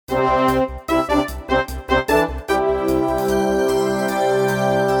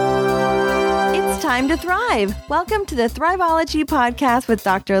to thrive. Welcome to the Thriveology Podcast with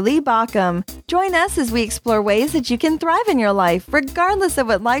Dr. Lee Baucom. Join us as we explore ways that you can thrive in your life, regardless of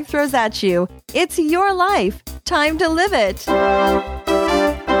what life throws at you. It's your life. Time to live it.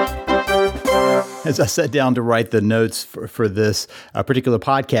 As I sat down to write the notes for this particular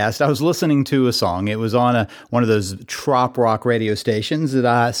podcast, I was listening to a song. It was on one of those trop rock radio stations that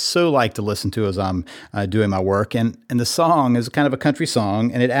I so like to listen to as I'm doing my work. And the song is kind of a country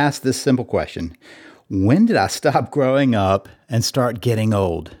song, and it asked this simple question: when did I stop growing up and start getting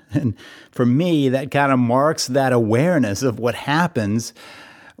old? And for me, that kind of marks that awareness of what happens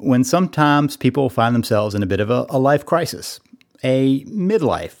when sometimes people find themselves in a bit of a life crisis, a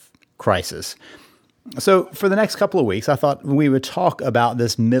midlife crisis. So for the next couple of weeks, I thought we would talk about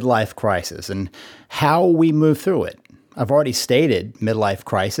this midlife crisis and how we move through it. I've already stated midlife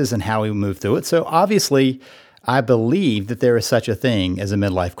crisis and how we move through it. So obviously, I believe that there is such a thing as a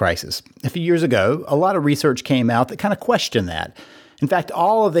midlife crisis. A few years ago, a lot of research came out that kind of questioned that. In fact,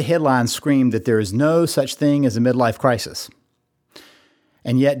 all of the headlines screamed that there is no such thing as a midlife crisis.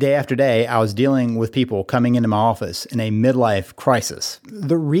 And yet, day after day, I was dealing with people coming into my office in a midlife crisis.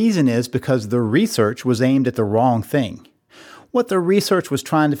 The reason is because the research was aimed at the wrong thing. What the research was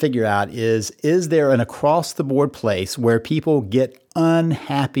trying to figure out is there an across-the-board place where people get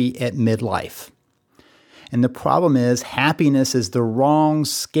unhappy at midlife? And the problem is, happiness is the wrong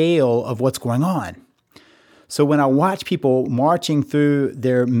scale of what's going on. So when I watch people marching through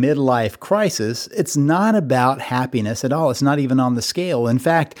their midlife crisis, it's not about happiness at all. It's not even on the scale. In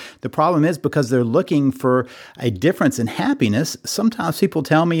fact, the problem is because they're looking for a difference in happiness, sometimes people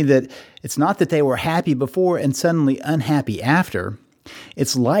tell me that it's not that they were happy before and suddenly unhappy after.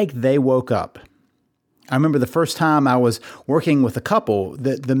 It's like they woke up. I remember the first time I was working with a couple,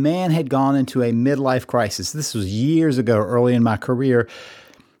 that the man had gone into a midlife crisis. This was years ago, early in my career.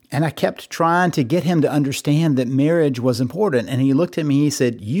 And I kept trying to get him to understand that marriage was important. And he looked at me, he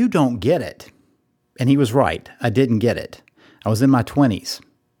said, "You don't get it." And he was right. I didn't get it. I was in my 20s.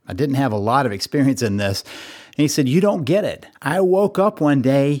 I didn't have a lot of experience in this. And he said, "You don't get it." I woke up one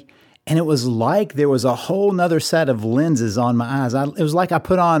day and it was like there was a whole nother set of lenses on my eyes. It was like I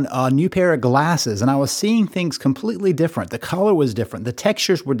put on a new pair of glasses and I was seeing things completely different. The color was different. The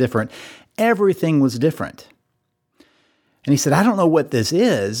textures were different. Everything was different. And he said, "I don't know what this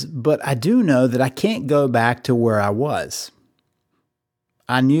is, but I do know that I can't go back to where I was."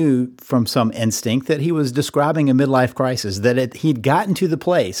 I knew from some instinct that he was describing a midlife crisis, that he'd gotten to the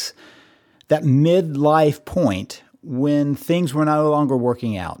place, that midlife point when things were no longer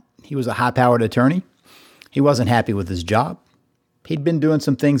working out. He was a high-powered attorney. He wasn't happy with his job. He'd been doing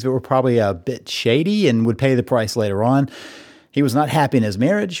some things that were probably a bit shady and would pay the price later on. He was not happy in his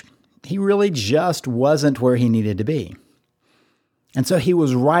marriage. He really just wasn't where he needed to be. And so he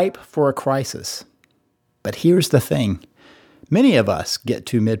was ripe for a crisis. But here's the thing. Many of us get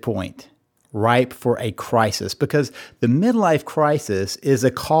to midpoint, ripe for a crisis, because the midlife crisis is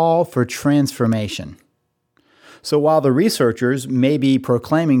a call for transformation. So while the researchers may be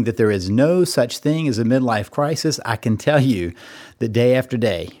proclaiming that there is no such thing as a midlife crisis, I can tell you that day after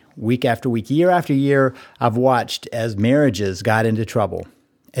day, week after week, year after year, I've watched as marriages got into trouble,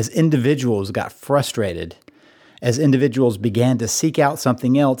 as individuals got frustrated, as individuals began to seek out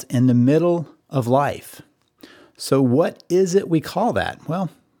something else in the middle of life. So what is it we call that? Well,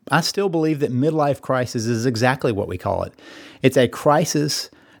 I still believe that midlife crisis is exactly what we call it. It's a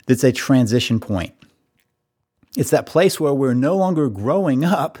crisis that's a transition point. It's that place where we're no longer growing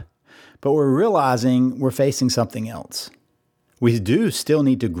up, but we're realizing we're facing something else. We do still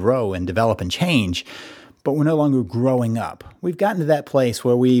need to grow and develop and change, but we're no longer growing up. We've gotten to that place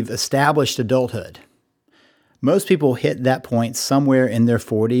where we've established adulthood. Most people hit that point somewhere in their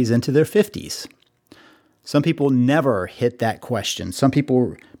 40s into their 50s. Some people never hit that question. Some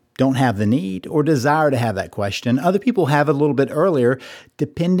people don't have the need or desire to have that question. Other people have it a little bit earlier,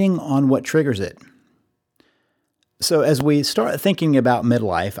 depending on what triggers it. So as we start thinking about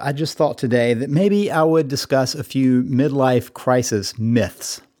midlife, I just thought today that maybe I would discuss a few midlife crisis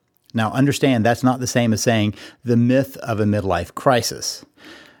myths. Now, understand that's not the same as saying the myth of a midlife crisis,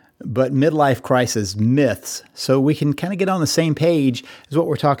 but midlife crisis myths, so we can kind of get on the same page as what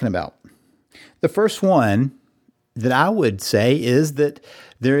we're talking about. The first one that I would say is that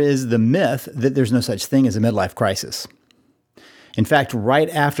there is the myth that there's no such thing as a midlife crisis. In fact, right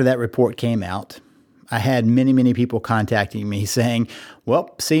after that report came out, I had many people contacting me saying,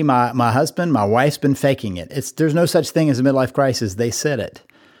 "Well, see, my husband, my wife's been faking it. There's no such thing as a midlife crisis. They said it."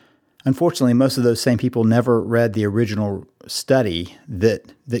 Unfortunately, most of those same people never read the original study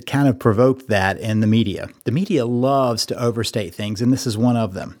that kind of provoked that in the media. The media loves to overstate things, and this is one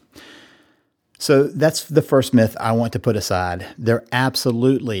of them. So that's the first myth I want to put aside. There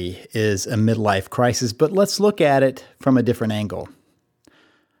absolutely is a midlife crisis, but let's look at it from a different angle.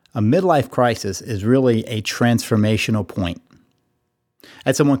 A midlife crisis is really a transformational point. I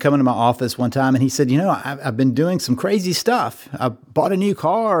had someone come into my office one time and he said, I've been doing some crazy stuff. I bought a new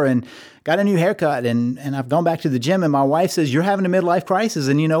car and got a new haircut and I've gone back to the gym and my wife says, you're having a midlife crisis.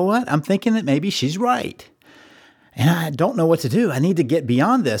 And you know what? I'm thinking that maybe she's right. And I don't know what to do. I need to get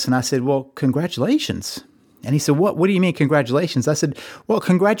beyond this. And I said, well, congratulations. And he said, what do you mean congratulations? I said, well,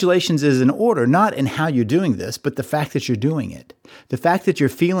 congratulations is in order, not in how you're doing this, but the fact that you're doing it. The fact that you're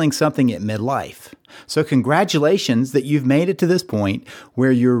feeling something at midlife. So congratulations that you've made it to this point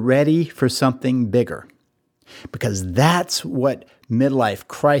where you're ready for something bigger. Because that's what midlife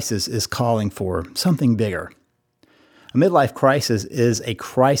crisis is calling for, something bigger. A midlife crisis is a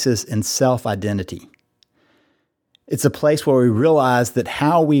crisis in self-identity. It's a place where we realize that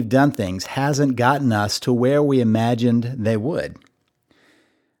how we've done things hasn't gotten us to where we imagined they would.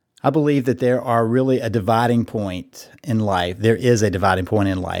 I believe that there are really a dividing point in life. There is a dividing point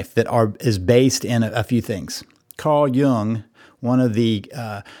in life that is based in a few things. Carl Jung, one of the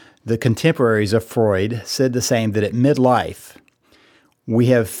contemporaries of Freud, said the same, that at midlife, we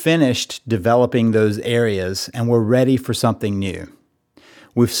have finished developing those areas and we're ready for something new.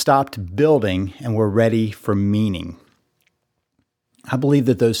 We've stopped building and we're ready for meaning. I believe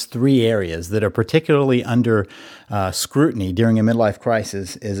that those three areas that are particularly under scrutiny during a midlife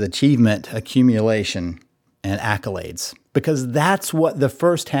crisis is achievement, accumulation, and accolades. Because that's what the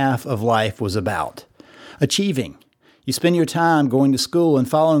first half of life was about. Achieving. You spend your time going to school and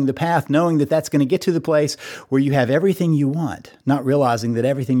following the path, knowing that that's going to get to the place where you have everything you want, not realizing that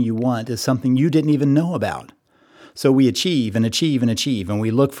everything you want is something you didn't even know about. So we achieve and achieve and achieve, and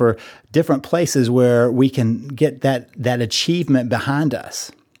we look for different places where we can get that achievement behind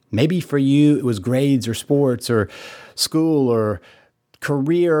us. Maybe for you, it was grades or sports or school or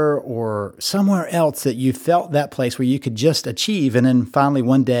career or somewhere else that you felt that place where you could just achieve, and then finally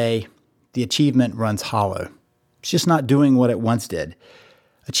one day, the achievement runs hollow. It's just not doing what it once did.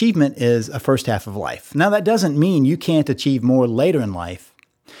 Achievement is a first half of life. Now, that doesn't mean you can't achieve more later in life,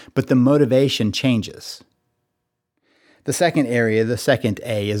 but the motivation changes. The second area, the second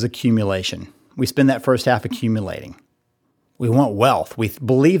A, is accumulation. We spend that first half accumulating. We want wealth. We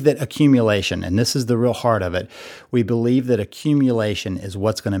believe that accumulation, and this is the real heart of it, we believe that accumulation is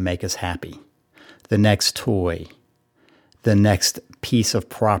what's going to make us happy. The next toy, the next piece of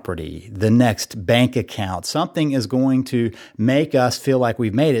property, the next bank account, something is going to make us feel like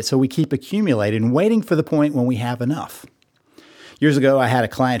we've made it. So we keep accumulating, waiting for the point when we have enough. Years ago, I had a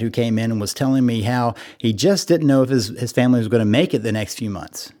client who came in and was telling me how he just didn't know if his family was going to make it the next few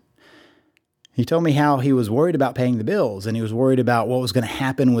months. He told me how he was worried about paying the bills and he was worried about what was going to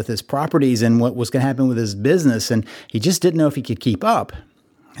happen with his properties and what was going to happen with his business. And he just didn't know if he could keep up.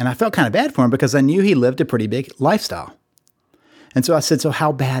 And I felt kind of bad for him because I knew he lived a pretty big lifestyle. And so I said, so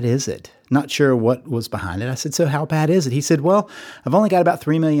how bad is it? Not sure what was behind it. I said, so how bad is it? He said, well, I've only got about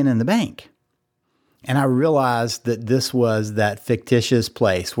 $3 million in the bank. And I realized that this was that fictitious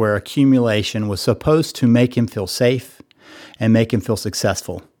place where accumulation was supposed to make him feel safe and make him feel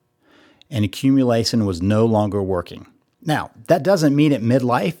successful. And accumulation was no longer working. Now, that doesn't mean at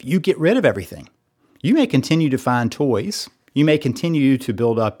midlife you get rid of everything. You may continue to find toys. You may continue to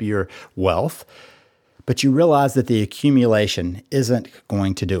build up your wealth, but you realize that the accumulation isn't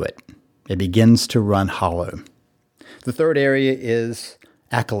going to do it. It begins to run hollow. The third area is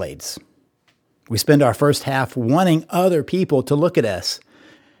accolades. We spend our first half wanting other people to look at us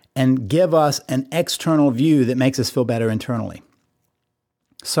and give us an external view that makes us feel better internally.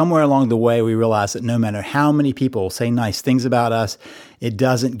 Somewhere along the way, we realize that no matter how many people say nice things about us, it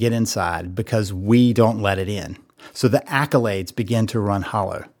doesn't get inside because we don't let it in. So the accolades begin to run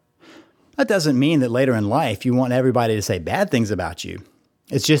hollow. That doesn't mean that later in life you want everybody to say bad things about you.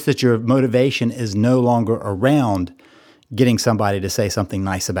 It's just that your motivation is no longer around getting somebody to say something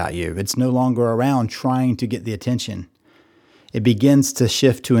nice about you. It's no longer around trying to get the attention. It begins to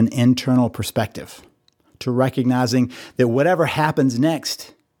shift to an internal perspective, to recognizing that whatever happens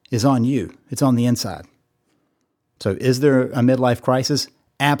next is on you. It's on the inside. So is there a midlife crisis?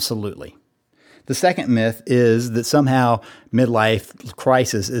 Absolutely. The second myth is that somehow midlife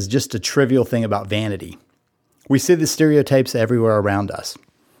crisis is just a trivial thing about vanity. We see the stereotypes everywhere around us.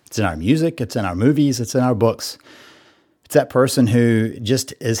 It's in our music, it's in our movies, it's in our books. It's that person who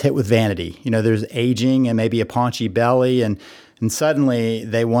just is hit with vanity. There's aging and maybe a paunchy belly, and suddenly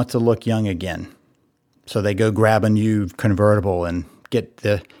they want to look young again. So they go grab a new convertible and get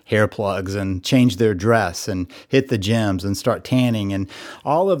the hair plugs and change their dress and hit the gyms and start tanning and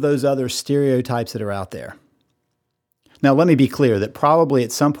all of those other stereotypes that are out there. Now, let me be clear that probably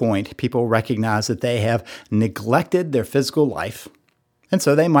at some point people recognize that they have neglected their physical life, and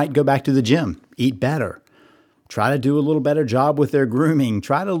so they might go back to the gym, eat better, try to do a little better job with their grooming,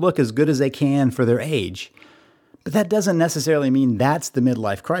 try to look as good as they can for their age. But that doesn't necessarily mean that's the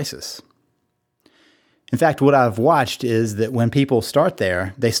midlife crisis. In fact, what I've watched is that when people start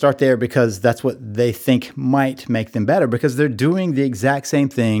there, they start there because that's what they think might make them better, because they're doing the exact same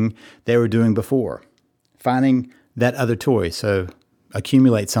thing they were doing before, finding that other toy, so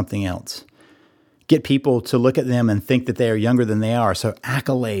accumulate something else. Get people to look at them and think that they are younger than they are, so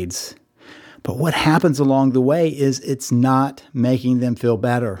accolades. But what happens along the way is it's not making them feel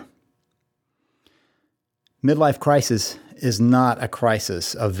better. Midlife crisis is not a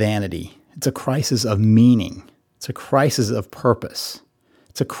crisis of vanity. It's a crisis of meaning. It's a crisis of purpose.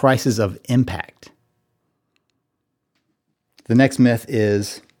 It's a crisis of impact. The next myth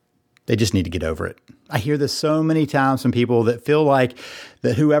is they just need to get over it. I hear this so many times from people that feel like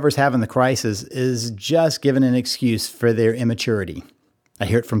that whoever's having the crisis is just given an excuse for their immaturity. I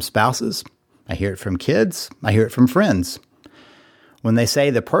hear it from spouses. I hear it from kids. I hear it from friends. When they say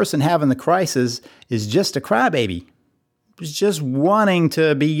the person having the crisis is just a crybaby, is just wanting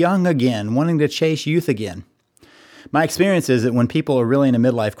to be young again, wanting to chase youth again. My experience is that when people are really in a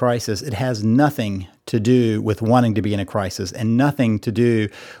midlife crisis, it has nothing to do with wanting to be in a crisis and nothing to do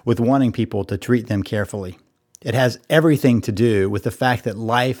with wanting people to treat them carefully. It has everything to do with the fact that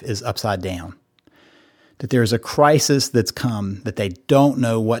life is upside down, that there's a crisis that's come that they don't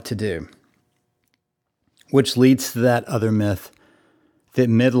know what to do, which leads to that other myth that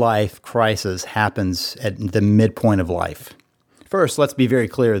midlife crisis happens at the midpoint of life. First, let's be very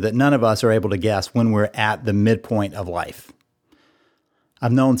clear that none of us are able to guess when we're at the midpoint of life.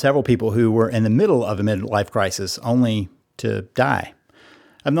 I've known several people who were in the middle of a midlife crisis only to die.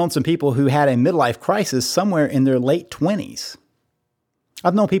 I've known some people who had a midlife crisis somewhere in their late 20s.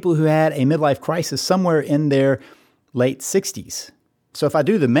 I've known people who had a midlife crisis somewhere in their late 60s. So if I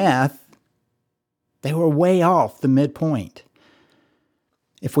do the math, they were way off the midpoint.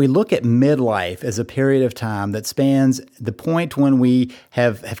 If we look at midlife as a period of time that spans the point when we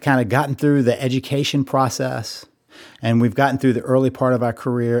have kind of gotten through the education process and we've gotten through the early part of our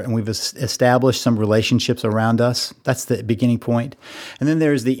career and we've established some relationships around us, that's the beginning point. And then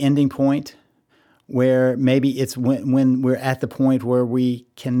there's the ending point where maybe it's when we're at the point where we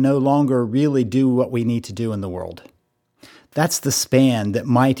can no longer really do what we need to do in the world. That's the span that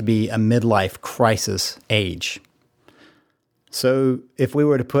might be a midlife crisis age. So if we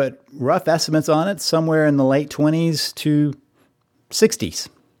were to put rough estimates on it, somewhere in the late 20s to 60s,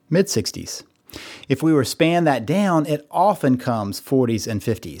 mid-60s. If we were to span that down, it often comes 40s and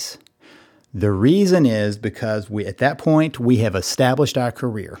 50s. The reason is because at that point, we have established our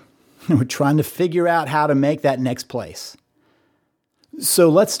career. We're trying to figure out how to make that next place. So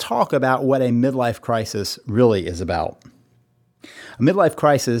let's talk about what a midlife crisis really is about. A midlife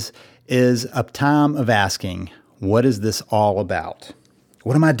crisis is a time of asking, what is this all about?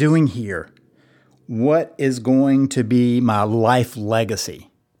 What am I doing here? What is going to be my life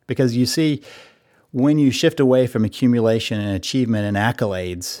legacy? Because you see, when you shift away from accumulation and achievement and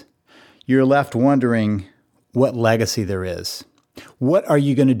accolades, you're left wondering what legacy there is. What are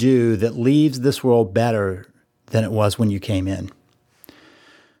you going to do that leaves this world better than it was when you came in?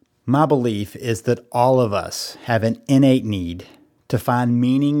 My belief is that all of us have an innate need to find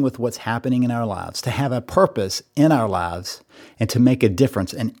meaning with what's happening in our lives, to have a purpose in our lives, and to make a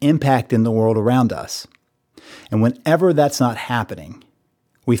difference, an impact in the world around us. And whenever that's not happening,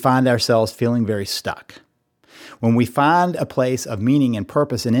 we find ourselves feeling very stuck. When we find a place of meaning and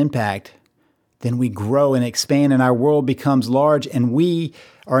purpose and impact, then we grow and expand and our world becomes large and we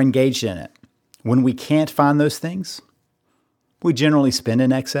are engaged in it. When we can't find those things, we generally spend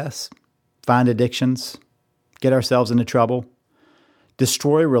in excess, find addictions, get ourselves into trouble,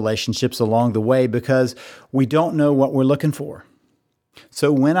 destroy relationships along the way because we don't know what we're looking for.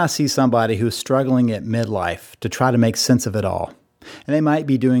 So when I see somebody who's struggling at midlife to try to make sense of it all, and they might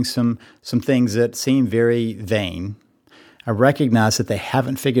be doing some things that seem very vain, I recognize that they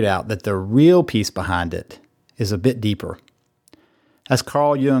haven't figured out that the real piece behind it is a bit deeper. As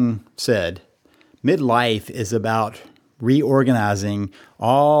Carl Jung said, midlife is about reorganizing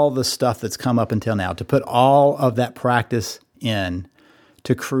all the stuff that's come up until now, to put all of that practice in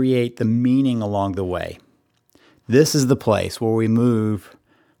to create the meaning along the way. This is the place where we move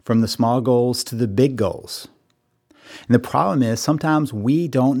from the small goals to the big goals. And the problem is sometimes we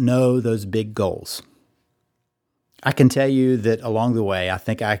don't know those big goals. I can tell you that along the way, I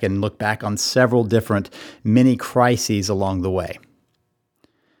think I can look back on several different mini crises along the way.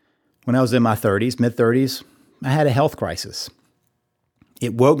 When I was in my 30s, mid-30s, I had a health crisis.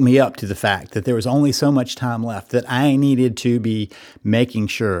 It woke me up to the fact that there was only so much time left, that I needed to be making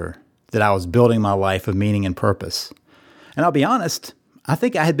sure that I was building my life of meaning and purpose. And I'll be honest, I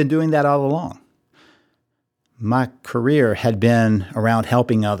think I had been doing that all along. My career had been around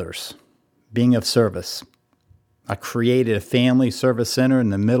helping others, being of service. I created a family service center in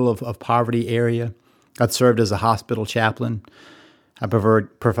the middle of poverty area. I'd served as a hospital chaplain. I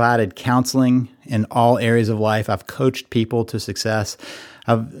provided counseling in all areas of life. I've coached people to success.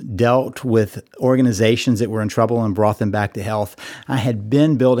 I've dealt with organizations that were in trouble and brought them back to health. I had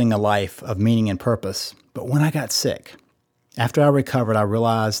been building a life of meaning and purpose. But when I got sick, after I recovered, I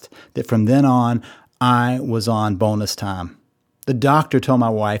realized that from then on, I was on bonus time. The doctor told my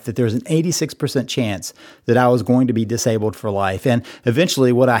wife that there was an 86% chance that I was going to be disabled for life, and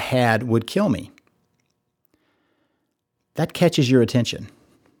eventually what I had would kill me. That catches your attention.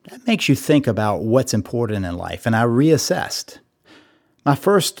 That makes you think about what's important in life, and I reassessed. My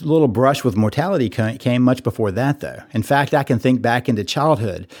first little brush with mortality came much before that, though. In fact, I can think back into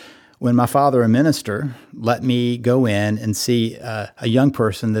childhood when my father, a minister, let me go in and see a young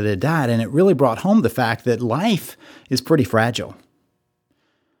person that had died, and it really brought home the fact that life is pretty fragile.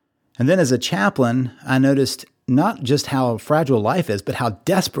 And then as a chaplain, I noticed not just how fragile life is, but how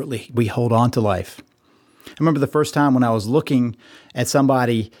desperately we hold on to life. I remember the first time when I was looking at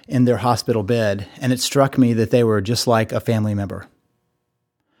somebody in their hospital bed, and it struck me that they were just like a family member.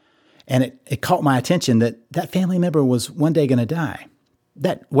 And it caught my attention that that family member was one day going to die.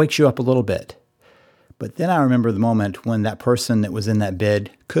 That wakes you up a little bit. But then I remember the moment when that person that was in that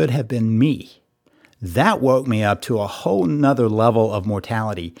bed could have been me. That woke me up to a whole nother level of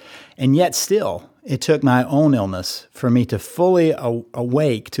mortality. And yet still, it took my own illness for me to fully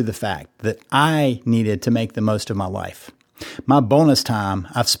awake to the fact that I needed to make the most of my life. My bonus time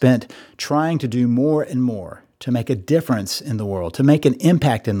I've spent trying to do more and more to make a difference in the world, to make an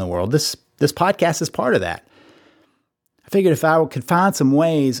impact in the world. This podcast is part of that. I figured if I could find some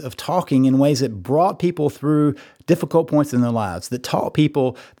ways of talking in ways that brought people through difficult points in their lives, that taught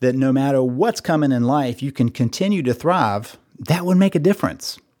people that no matter what's coming in life, you can continue to thrive, that would make a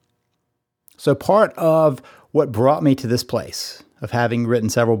difference. So part of what brought me to this place of having written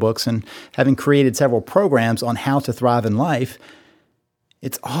several books and having created several programs on how to thrive in life,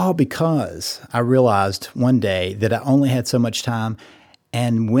 it's all because I realized one day that I only had so much time,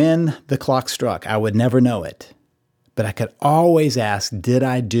 and when the clock struck, I would never know it. But I could always ask, did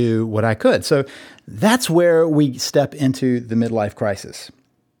I do what I could? So that's where we step into the midlife crisis.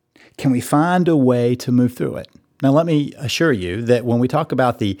 Can we find a way to move through it? Now, let me assure you that when we talk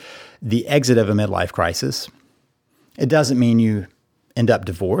about the exit of a midlife crisis, it doesn't mean you end up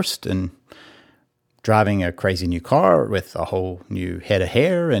divorced and driving a crazy new car with a whole new head of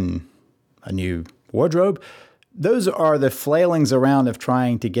hair and a new wardrobe. Those are the flailings around of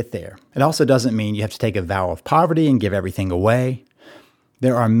trying to get there. It also doesn't mean you have to take a vow of poverty and give everything away.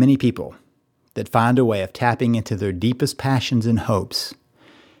 There are many people that find a way of tapping into their deepest passions and hopes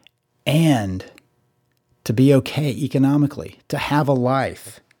and to be okay economically, to have a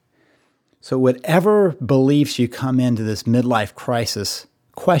life. So whatever beliefs you come into this midlife crisis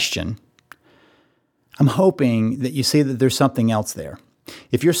question, I'm hoping that you see that there's something else there.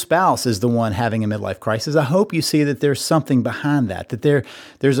 If your spouse is the one having a midlife crisis, I hope you see that there's something behind that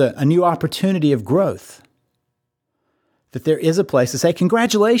there's a new opportunity of growth, that there is a place to say,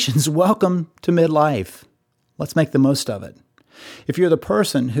 congratulations, welcome to midlife. Let's make the most of it. If you're the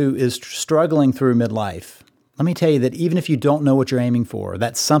person who is struggling through midlife, let me tell you that even if you don't know what you're aiming for,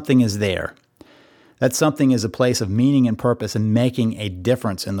 that something is there. That something is a place of meaning and purpose and making a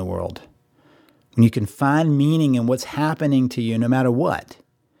difference in the world. When you can find meaning in what's happening to you no matter what,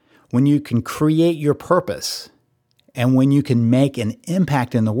 when you can create your purpose, and when you can make an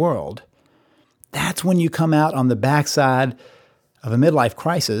impact in the world, that's when you come out on the backside of a midlife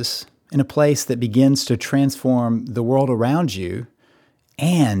crisis in a place that begins to transform the world around you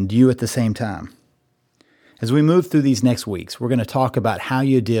and you at the same time. As we move through these next weeks, we're going to talk about how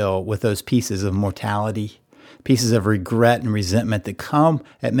you deal with those pieces of mortality, pieces of regret and resentment that come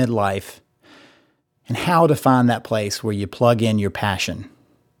at midlife, and how to find that place where you plug in your passion,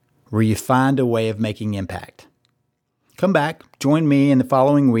 where you find a way of making impact. Come back, join me in the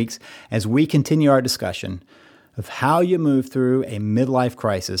following weeks as we continue our discussion of how you move through a midlife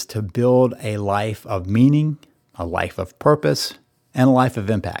crisis to build a life of meaning, a life of purpose, and a life of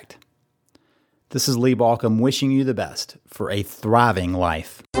impact. This is Lee Baucom wishing you the best for a thriving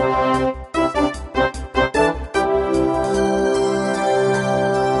life.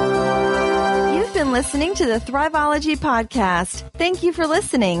 been listening to the Thriveology podcast. Thank you for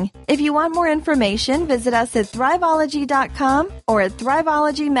listening. If you want more information, visit us at thriveology.com or at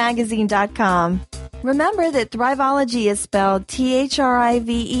thriveologymagazine.com. Remember that Thriveology is spelled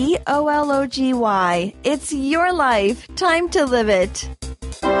THRIVEOLOGY. It's your life. Time to live it.